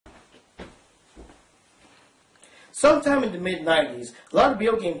Sometime in the mid-90s, a lot of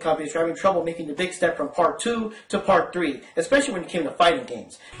video game companies were having trouble making the big step from Part 2 to Part 3, especially when it came to fighting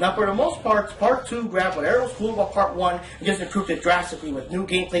games. Now, for the most part, Part 2 grabbed whatever was cool about Part 1 and just improved it drastically with new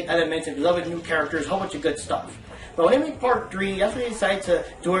gameplay elements and beloved new characters, a whole bunch of good stuff. But when they made Part 3, that's when they decided to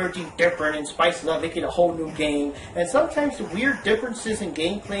do everything different and spice it up, make it a whole new game. And sometimes the weird differences in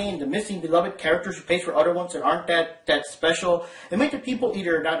gameplay and the missing beloved characters replaced for other ones that aren't that special, it made the people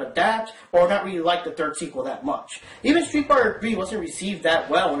either not adapt or not really like the third sequel that much. Even Street Fighter 3 wasn't received that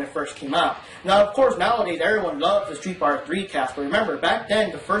well when it first came out. Now, of course, nowadays everyone loves the Street Fighter 3 cast, but remember, back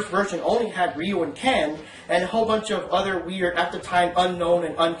then the first version only had Ryu and Ken, and a whole bunch of other weird, at the time, unknown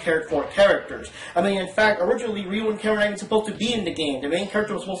and uncared for characters. I mean, in fact, originally Ryu and Ken were not even supposed to be in the game. The main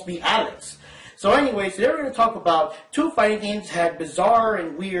character was supposed to be Alex. So anyways, today we're going to talk about two fighting games that had bizarre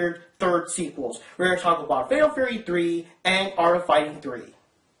and weird third sequels. We're going to talk about Fatal Fury 3 and Art of Fighting 3.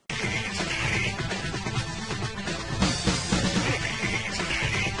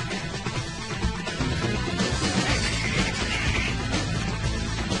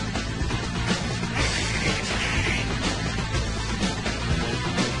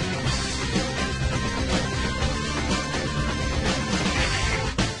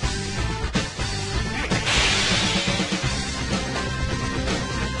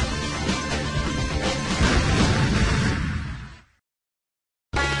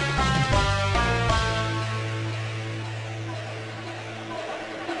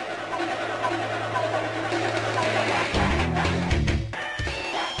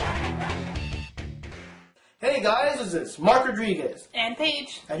 Hey guys, this is Mark Rodriguez. And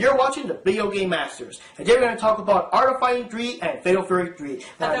Paige. And you're watching the Video Game Masters. And today we're going to talk about Art of Fighting 3 and Fatal Fury 3.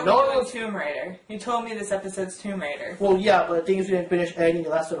 Now, I thought we were doing Tomb Raider. You told me this episode's Tomb Raider. Well, yeah, but the thing is we didn't finish editing the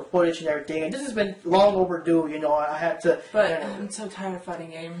last little footage and everything. And this has been long overdue, you know, I had to... But I'm so tired of fighting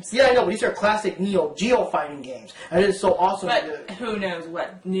games. Yeah, I know, but these are classic Neo Geo fighting games. And it is so awesome. But who knows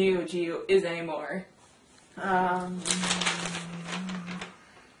what Neo Geo is anymore. Yeah,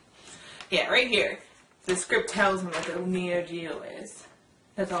 right here. The script tells me what the Neo Geo is.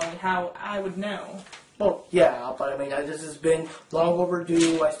 That's only how I would know. Well, yeah, but I mean, this has been long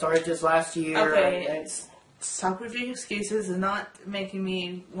overdue. I started this last year. Okay, stop with your excuses and not making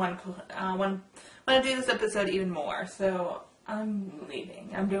me want to do this episode even more. So I'm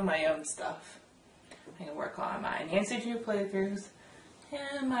leaving. I'm doing my own stuff. I can work on my Nancy Drew playthroughs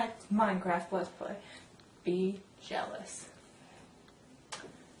and my Minecraft Let's Play. Be jealous.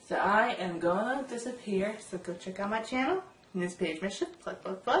 So I am gonna disappear, so go check out my channel, News Page Mission,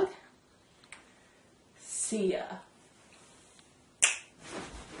 plug. See ya.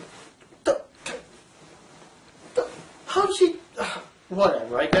 How'd she...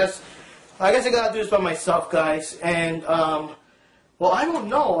 Whatever, I guess I gotta do this by myself, guys, and, well, I don't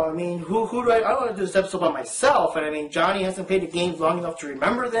know. I mean, who do I want to do this episode by myself, and I mean, Johnny hasn't played the games long enough to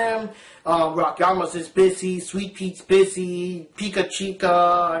remember them. Rock Yama's is busy. Sweet Pete's busy. Pika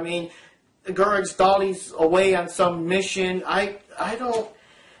Chica. I mean, Gurg's Dolly's away on some mission. I don't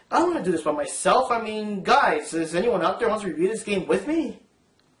want to do this by myself. I mean, guys, is anyone out there who wants to review this game with me?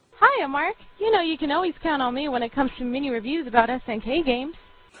 Hiya, Mark. You know you can always count on me when it comes to mini reviews about SNK games.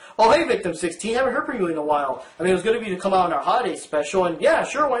 Oh, hey, Victim 16. Haven't heard from you in a while. I mean, it was good of you to come out on our holiday special, and yeah,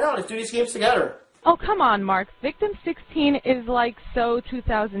 sure, why not? Let's do these games together. Oh, come on, Mark. Victim 16 is like so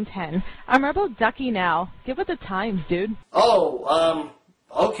 2010. I'm Robo Ducky now. Get with the times, dude. Oh,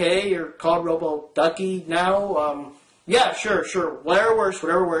 okay, you're called Robo Ducky now. Yeah, sure, whatever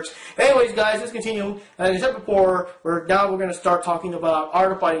works. Anyways, guys, let's continue. As I said before, we're going to start talking about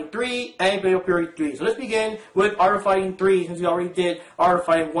Art of Fighting 3 and Fatal Fury 3. So let's begin with Art of Fighting 3, since we already did Art of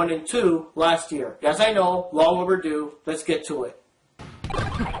Fighting 1 and 2 last year. Yes, I know, long overdue. Let's get to it.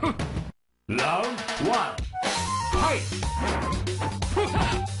 Round 1. Fight!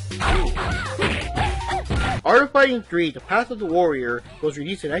 Art of Fighting 3, The Path of the Warrior, was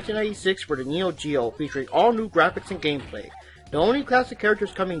released in 1996 for the Neo Geo, featuring all new graphics and gameplay. The only classic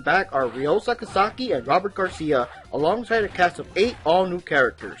characters coming back are Ryo Sakazaki and Robert Garcia, alongside a cast of 8 all-new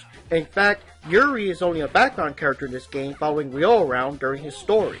characters. In fact, Yuri is only a background character in this game, following Ryo around during his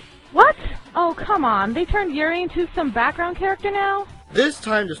story. What? Oh, come on. They turned Yuri into some background character now? This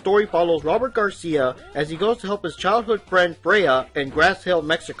time, the story follows Robert Garcia as he goes to help his childhood friend Freya in Grass Hill,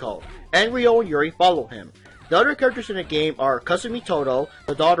 Mexico, and Ryo and Yuri follow him. The other characters in the game are Kasumi Toto,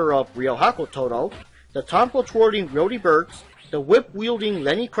 the daughter of Ryohako Toto, the tomfo-twirling Rhodey Burks, the whip-wielding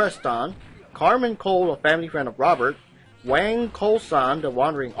Lenny Creston, Carmen Cole, a family friend of Robert, Wang Kol-san, the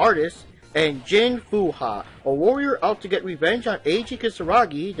wandering artist, and Jin Fuha, a warrior out to get revenge on Eiji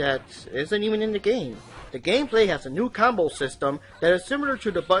Kisaragi that isn't even in the game. The gameplay has a new combo system that is similar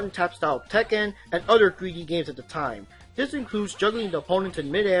to the button tap style of Tekken and other 3D games at the time. This includes juggling the opponents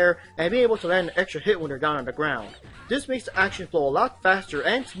in midair and being able to land an extra hit when they're down on the ground. This makes the action flow a lot faster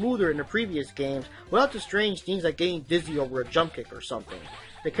and smoother than the previous games without the strange things like getting dizzy over a jump kick or something.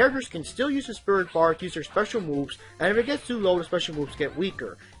 The characters can still use the spirit bar to use their special moves, and if it gets too low, the special moves get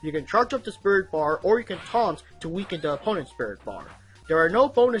weaker. You can charge up the spirit bar or you can taunt to weaken the opponent's spirit bar. There are no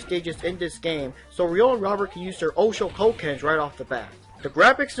bonus stages in this game, so Ryo and Robert can use their Osho Kokens right off the bat. The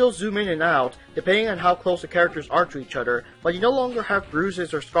graphics still zoom in and out, depending on how close the characters are to each other, but you no longer have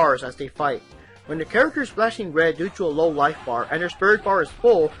bruises or scars as they fight. When the character is flashing red due to a low life bar and their spirit bar is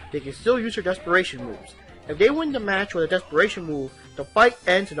full, they can still use their desperation moves. If they win the match with a desperation move, the fight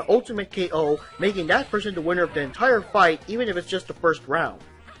ends in the ultimate KO, making that person the winner of the entire fight, even if it's just the first round.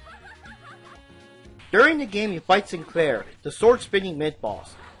 During the game, you fight Sinclair, the sword-spinning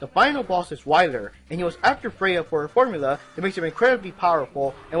mid-boss. The final boss is Wyler, and he was after Freya for a formula that makes him incredibly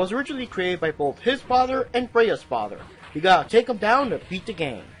powerful and was originally created by both his father and Freya's father. You gotta take him down to beat the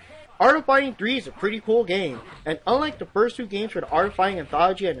game. Art of Fighting 3 is a pretty cool game, and unlike the first two games for the Art of Fighting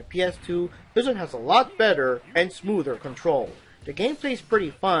Anthology and the PS2, this one has a lot better and smoother control. The gameplay is pretty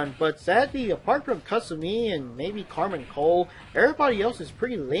fun, but sadly, apart from Kasumi and maybe Carmen Cole, everybody else is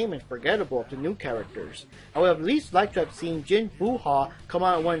pretty lame and forgettable of the new characters. I would have at least liked to have seen Jin Buha come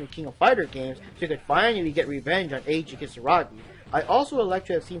out in one of the King of Fighter games so he could finally get revenge on Eiji Kisaragi. I also would like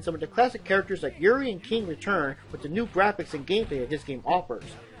to have seen some of the classic characters like Yuri and King return with the new graphics and gameplay that this game offers.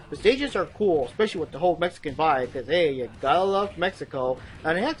 The stages are cool, especially with the whole Mexican vibe, because hey, you gotta love Mexico,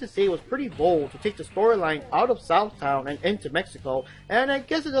 and I have to say it was pretty bold to take the storyline out of Southtown and into Mexico, and I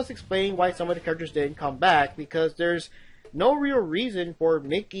guess it does explain why some of the characters didn't come back, because there's no real reason for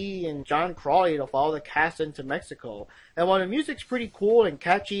Mickey and John Crawley to follow the cast into Mexico. And while the music's pretty cool and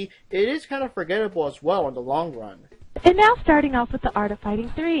catchy, it is kind of forgettable as well in the long run. And now starting off with the Art of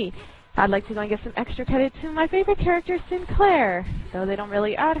Fighting 3. I'd like to go and give some extra credit to my favorite character, Sinclair. Though they don't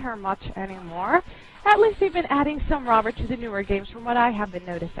really add her much anymore, at least they've been adding some Robert to the newer games from what I have been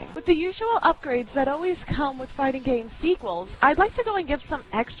noticing. With the usual upgrades that always come with fighting game sequels, I'd like to go and give some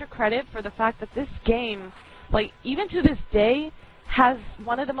extra credit for the fact that this game, like, even to this day, has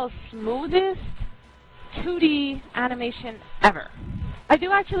one of the most smoothest 2D animation ever. I do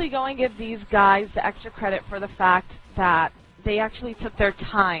actually go and give these guys the extra credit for the fact that they actually took their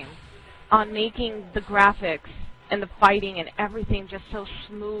time on making the graphics and the fighting and everything just so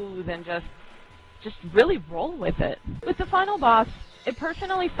smooth and just really roll with it. With the final boss, it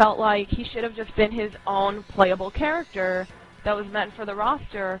personally felt like he should have just been his own playable character that was meant for the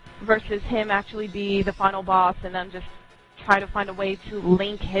roster versus him actually be the final boss and then just try to find a way to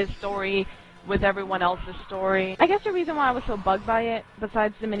link his story with everyone else's story. I guess the reason why I was so bugged by it,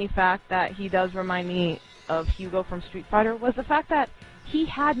 besides the mini fact that he does remind me of Hugo from Street Fighter, was the fact that he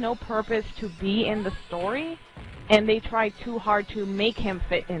had no purpose to be in the story, and they tried too hard to make him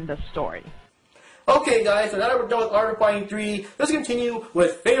fit in the story. Okay guys, so now that we're done with Art of Fighting 3, let's continue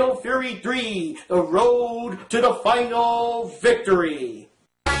with Fatal Fury 3, the road to the final victory.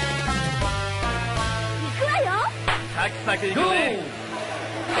 Go!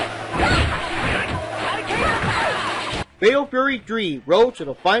 Fatal Fury 3, Road to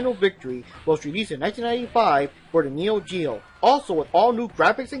the Final Victory, was released in 1995 for the Neo Geo, also with all new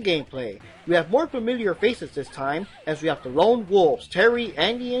graphics and gameplay. We have more familiar faces this time, as we have the Lone Wolves, Terry,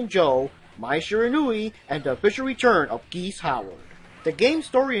 Andy, and Joe, Mai Shiranui, and the official return of Geese Howard. The game's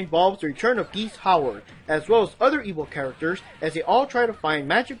story involves the return of Geese Howard, as well as other evil characters, as they all try to find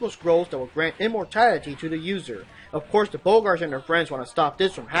magical scrolls that will grant immortality to the user. Of course, the Bogarts and their friends want to stop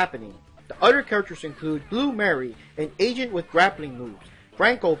this from happening. The other characters include Blue Mary, an agent with grappling moves,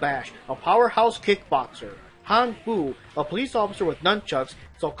 Franco Bash, a powerhouse kickboxer, Han Fu, a police officer with nunchucks,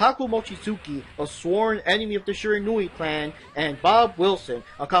 Sokaku Mochizuki, a sworn enemy of the Shiranui clan, and Bob Wilson,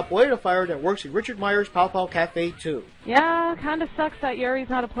 a capoeira fighter that works in Richard Meyer's Pow Pow Cafe too. Yeah, kinda sucks that Yuri's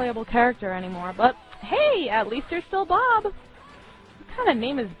not a playable character anymore, but hey, at least there's still Bob. What kind of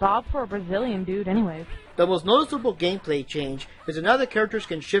name is Bob for a Brazilian dude anyways? The most noticeable gameplay change is that now the characters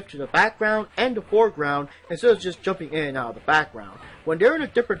can shift to the background and the foreground instead of just jumping in and out of the background. When they're in a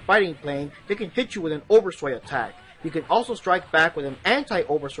different fighting plane, they can hit you with an oversway attack. You can also strike back with an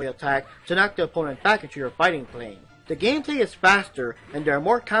anti-oversway attack to knock the opponent back into your fighting plane. The gameplay is faster, and there are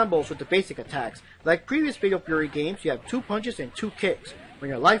more combos with the basic attacks. Like previous Fatal Fury games, you have 2 punches and 2 kicks. When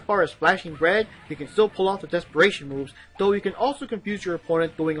your life bar is flashing red, you can still pull off the desperation moves, though you can also confuse your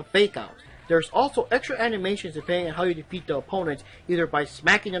opponent doing a fake out. There's also extra animations depending on how you defeat the opponents, either by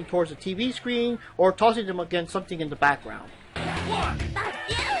smacking them towards the TV screen or tossing them against something in the background.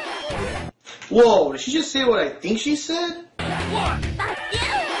 Whoa, did she just say what I think she said? One.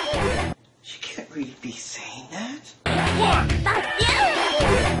 She can't really be saying that. One.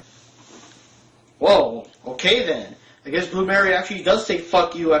 Whoa, okay then. I guess Blue Mary actually does say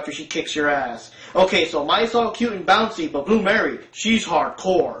fuck you after she kicks your ass. Okay, so Mai's all cute and bouncy, but Blue Mary, she's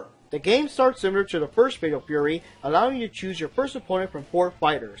hardcore. The game starts similar to the first Fatal Fury, allowing you to choose your first opponent from 4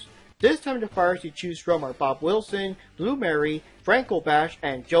 fighters. This time the fighters you choose from are Bob Wilson, Blue Mary, Franco Bash,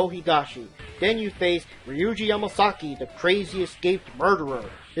 and Joe Higashi. Then you face Ryuji Yamasaki, the crazy escaped murderer.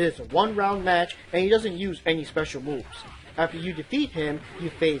 It is a 1-round match, and he doesn't use any special moves. After you defeat him,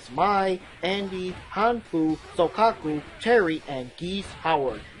 you face Mai, Andy, Hanfu, Sokaku, Terry, and Geese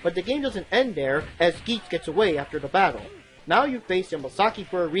Howard. But the game doesn't end there, as Geese gets away after the battle. Now you face Yamasaki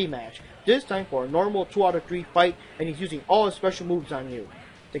for a rematch, this time for a normal 2 out of 3 fight, and he's using all his special moves on you.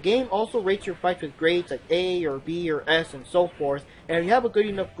 The game also rates your fights with grades like A or B or S and so forth, and if you have a good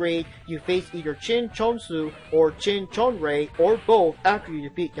enough grade, you face either Chin Chonsu or Chin Chonrei, or both after you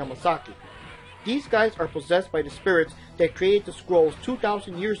defeat Yamasaki. These guys are possessed by the spirits that created the scrolls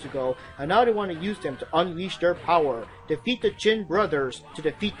 2,000 years ago, and now they want to use them to unleash their power, defeat the Chin brothers to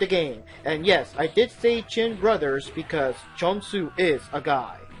defeat the game. And yes, I did say Chin brothers because Chonsu is a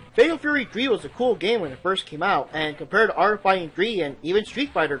guy. Fatal Fury 3 was a cool game when it first came out, and compared to Art of Fighting 3 and even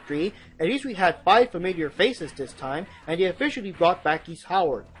Street Fighter 3, at least we had 5 familiar faces this time, and they officially brought back Geese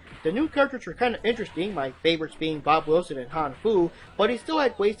Howard. The new characters were kind of interesting, my favorites being Bob Wilson and Han Fu, but he still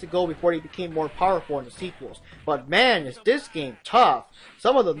had ways to go before they became more powerful in the sequels. But man, is this game tough!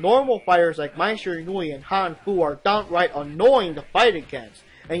 Some of the normal fighters like Mai Shiranui and Han Fu are downright annoying to fight against.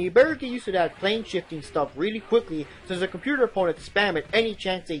 And you better get used to that plane shifting stuff really quickly, since the computer opponents spam it any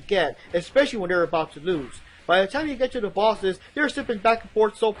chance they get, especially when they're about to lose. By the time you get to the bosses, they're zipping back and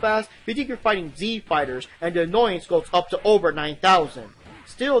forth so fast, you think you're fighting Z fighters, and the annoyance goes up to over 9,000.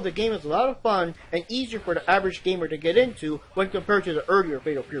 Still, the game is a lot of fun and easier for the average gamer to get into when compared to the earlier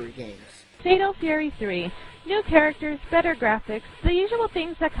Fatal Fury games. Fatal Fury 3. New characters, better graphics, the usual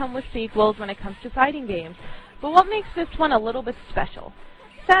things that come with sequels when it comes to fighting games. But what makes this one a little bit special?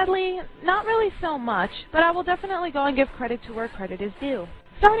 Sadly, not really so much, but I will definitely go and give credit to where credit is due.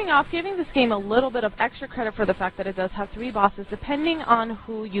 Starting off, giving this game a little bit of extra credit for the fact that it does have 3 bosses depending on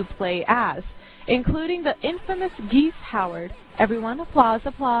who you play as, including the infamous Geese Howard. Everyone, applause,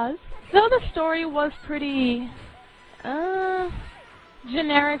 applause. Though the story was pretty,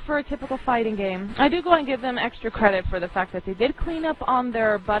 generic for a typical fighting game, I do go and give them extra credit for the fact that they did clean up on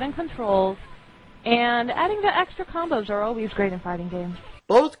their button controls, and adding the extra combos are always great in fighting games.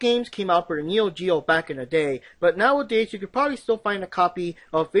 Both games came out for the Neo Geo back in the day, but nowadays you could probably still find a copy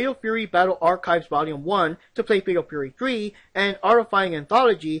of Fatal Fury Battle Archives Volume 1 to play Fatal Fury 3, and Art of Fighting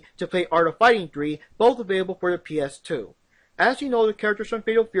Anthology to play Art of Fighting 3, both available for the PS2. As you know, the characters from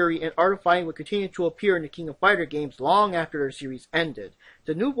Fatal Fury and Art of Fighting would continue to appear in the King of Fighter games long after their series ended.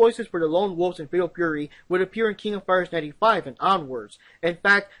 The new voices for the Lone Wolves in Fatal Fury would appear in King of Fighters 95 and onwards. In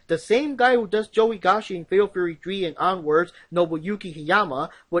fact, the same guy who does Joe Higashi in Fatal Fury 3 and onwards, Nobuyuki Hiyama,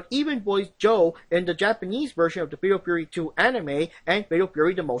 would even voice Joe in the Japanese version of the Fatal Fury 2 anime and Fatal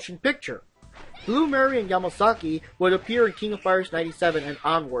Fury the motion picture. Blue Mary and Yamasaki would appear in King of Fighters 97 and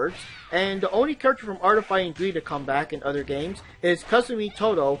onwards, and the only character from Art of Fighting 3 to come back in other games is Kazumi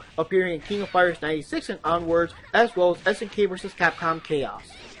Todo, appearing in King of Fighters 96 and onwards, as well as SNK vs. Capcom Chaos.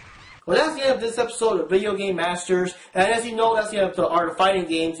 Well, that's the end of this episode of Video Game Masters, and as you know, that's the end of the Art of Fighting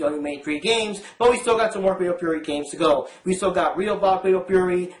games. We only made 3 games, but we still got some more Fatal Fury games to go. We still got Real Bout Fatal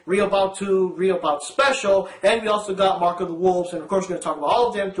Fury, Real Bout 2, Real Bout Special, and we also got Mark of the Wolves, and of course we're going to talk about all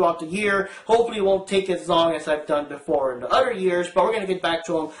of them throughout the year. Hopefully it won't take as long as I've done before in the other years, but we're going to get back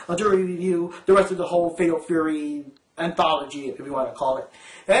to them until we review the rest of the whole Fatal Fury anthology, if you want to call it.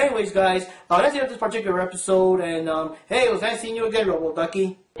 Anyways, guys, that's the end of this particular episode, and hey, it was nice seeing you again, Robo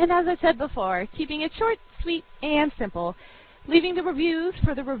Ducky. And as I said before, keeping it short, sweet, and simple, leaving the reviews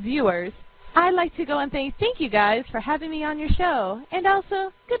for the reviewers, I'd like to go and thank you guys for having me on your show, and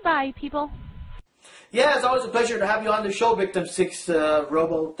also, goodbye, people. Yeah, it's always a pleasure to have you on the show, Victim 6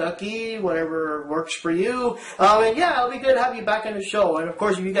 Robo Ducky, whatever works for you. And yeah, it'll be good to have you back on the show. And of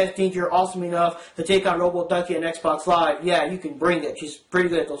course, if you guys think you're awesome enough to take on Robo Ducky on Xbox Live, yeah, you can bring it. She's pretty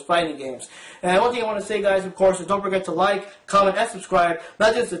good at those fighting games. And one thing I want to say, guys, of course, is don't forget to like, comment, and subscribe,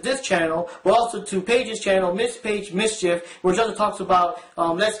 not just to this channel, but also to Paige's channel, Miss Paige Mischief, where she also talks about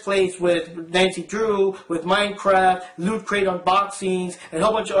Let's Plays with Nancy Drew, with Minecraft, Loot Crate unboxings, and a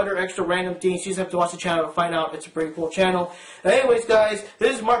whole bunch of other extra random things. You just have to watch the channel to find out. It's a pretty cool channel. Anyways, guys,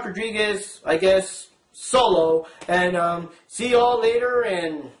 this is Mark Rodriguez, I guess, solo, and see you all later,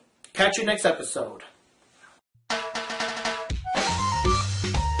 and catch you next episode.